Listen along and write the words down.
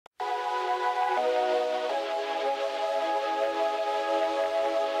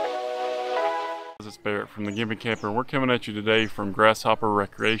It's Barrett from the Gimme Camper. We're coming at you today from Grasshopper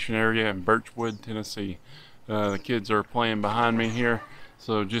Recreation area in Birchwood, Tennessee. The kids are playing behind me here,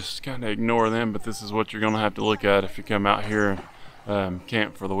 so just kind of ignore them, but this is what you're going to have to look at if you come out here and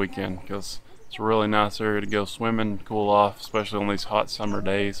camp for the weekend, because it's a really nice area to go swimming, cool off, especially on these hot summer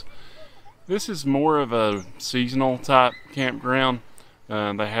days. This is more of a seasonal type campground.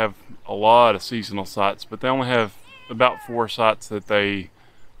 They have a lot of seasonal sites, but they only have about 5 sites that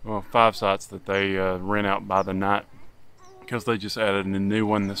they rent out by the night, because they just added a new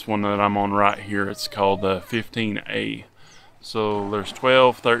one. This one that I'm on right here, it's called 15A. So there's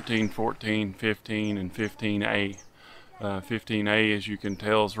 12, 13, 14, 15, and 15A. 15A, as you can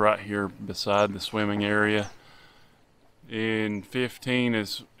tell, is right here beside the swimming area, and 15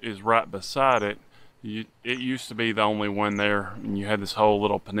 is right beside it. It used to be the only one there, and you had this whole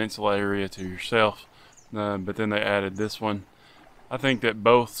little peninsula area to yourself, but then they added this one. I think that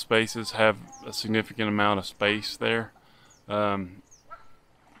both spaces have a significant amount of space there.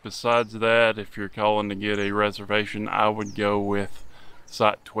 Besides that, if you're calling to get a reservation, I would go with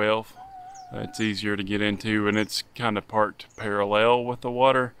Site 12. It's easier to get into, and it's kind of parked parallel with the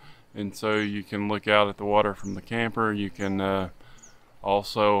water, and so you can look out at the water from the camper. You can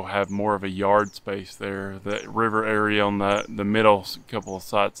also have more of a yard space there. The river area on the middle couple of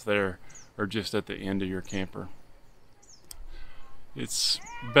sites there are just at the end of your camper. It's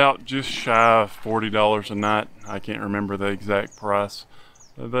about just shy of $40 a night. I can't remember the exact price,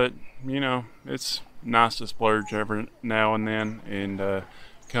 but you know, it's nice to splurge every now and then and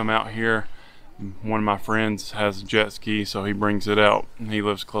come out here. One of my friends has a jet ski, so he brings it out. He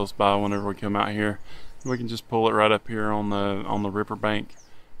lives close by. Whenever we come out here, we can just pull it right up here on the riverbank.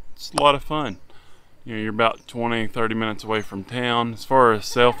 It's a lot of fun. You know, you're about 20-30 minutes away from town. As far as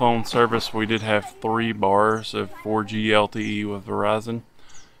cell phone service, we did have 3 bars of 4G LTE with Verizon,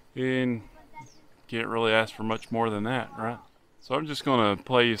 and can't really ask for much more than that, right? So I'm just going to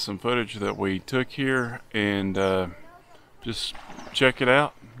play you some footage that we took here, and just check it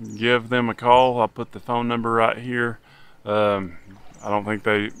out. Give them a call. I'll put the phone number right here. I don't think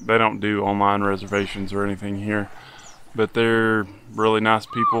they don't do online reservations or anything here, but they're really nice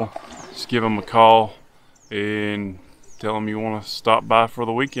people. Just give them a call and tell them you want to stop by for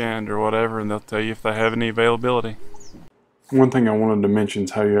the weekend or whatever, and they'll tell you if they have any availability. One thing I wanted to mention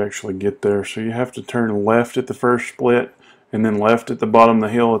is how you actually get there. So you have to turn left at the first split, and then left at the bottom of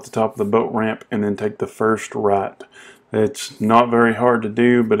the hill at the top of the boat ramp, and then take the first right. It's not very hard to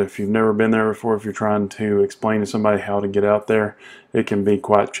do, but if you've never been there before, if you're trying to explain to somebody how to get out there, it can be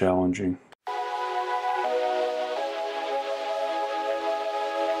quite challenging.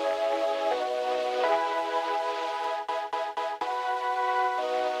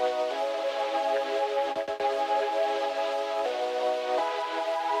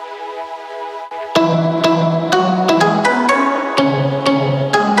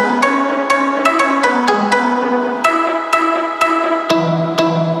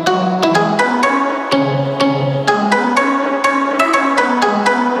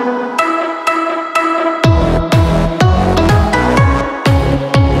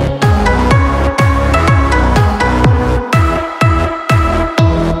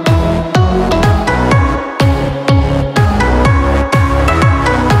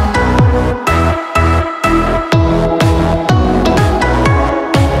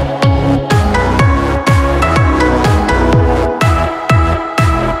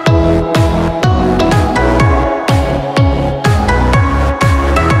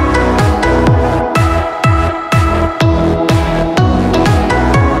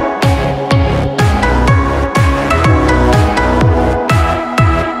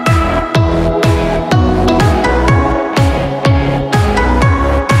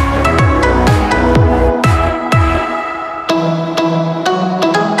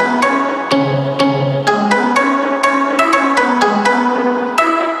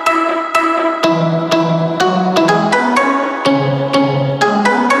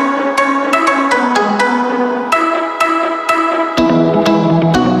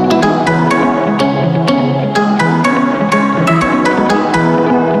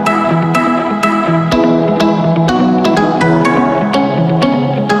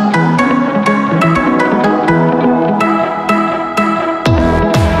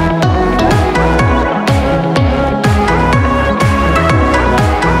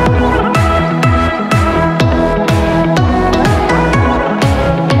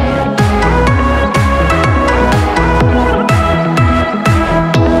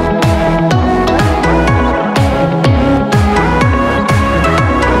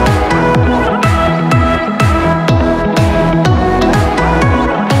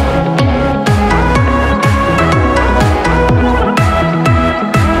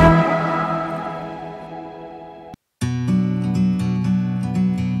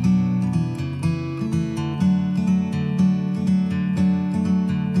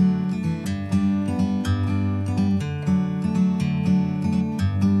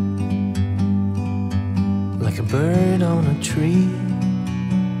 sit on a tree.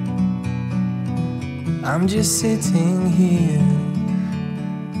 I'm just sitting here.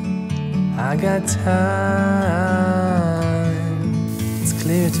 I got time. It's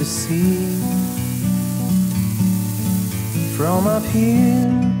clear to see from up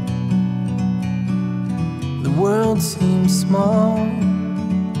here. The world seems small.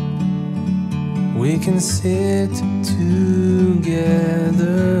 We can sit together.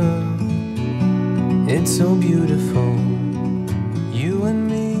 It's so beautiful, you and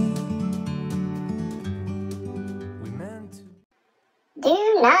me. We meant to.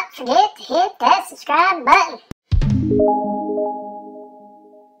 Do not forget to hit that subscribe button.